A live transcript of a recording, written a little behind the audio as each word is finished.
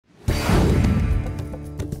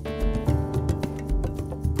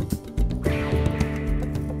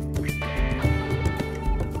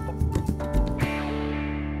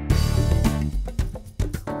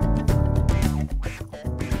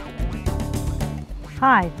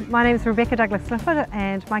Hi, my name is Rebecca Douglas-Clifford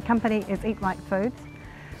and my company is Eatright Foods.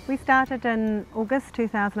 We started in August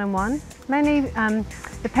 2001, mainly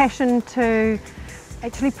the passion to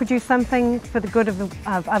actually produce something for the good of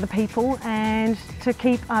other people and to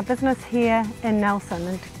keep our business here in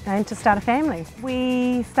Nelson and to start a family.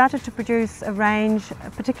 We started to produce a range,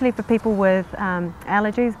 particularly for people with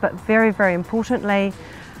allergies, but very, very importantly,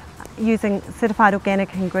 using certified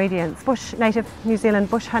organic ingredients. Native New Zealand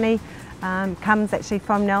bush honey comes actually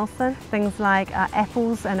from Nelson. Things like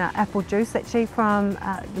apples and apple juice actually from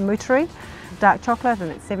the Eatright, dark chocolate,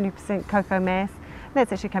 and it's 70% cocoa mass.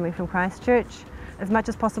 That's actually coming from Christchurch. As much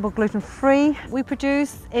as possible gluten-free. We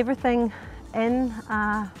produce everything in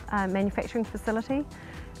our manufacturing facility,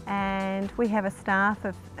 and we have a staff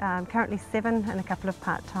of currently 7 and a couple of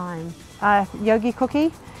part-time. Yogi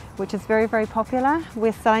cookie, which is very, very popular.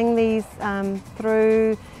 We're selling these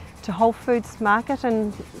through to Whole Foods Market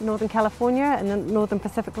in Northern California and the Northern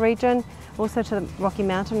Pacific region, also to the Rocky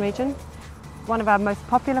Mountain region. One of our most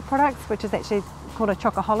popular products, which is actually called a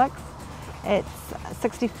Chocoholics. It's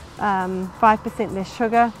 65% less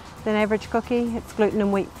sugar than average cookie. It's gluten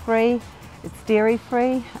and wheat free. It's dairy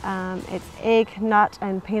free. It's egg, nut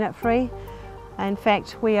and peanut free. In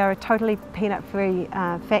fact, we are a totally peanut free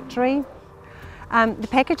factory. The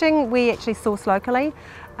packaging we actually source locally.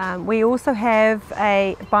 We also have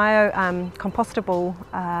a bio-compostable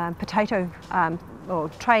potato or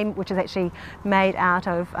tray, which is actually made out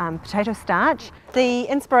of potato starch. The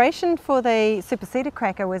inspiration for the Super Seeder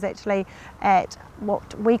cracker was actually at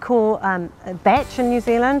what we call a batch in New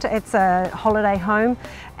Zealand. It's a holiday home,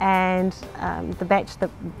 and the batch that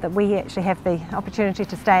we actually have the opportunity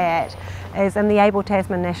to stay at is in the Abel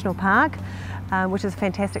Tasman National Park, which is a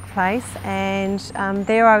fantastic place. And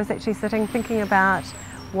there I was actually sitting thinking about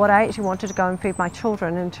what I actually wanted to go and feed my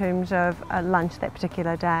children in terms of a lunch that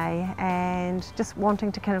particular day, and just wanting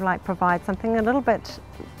to kind of like provide something a little bit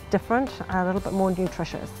different, a little bit more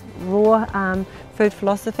nutritious. Raw food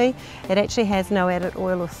philosophy. It actually has no added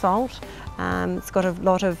oil or salt. It's got a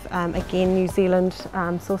lot of, again, New Zealand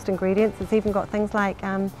sourced ingredients. It's even got things like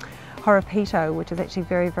horipito, which is actually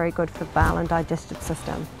very, very good for bowel and digestive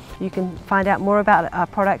system. You can find out more about our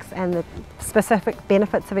products and the specific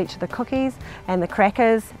benefits of each of the cookies and the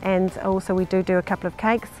crackers, and also we do a couple of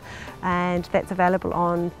cakes, and that's available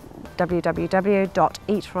on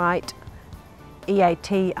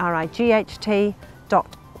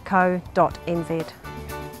www.eatright.co.nz.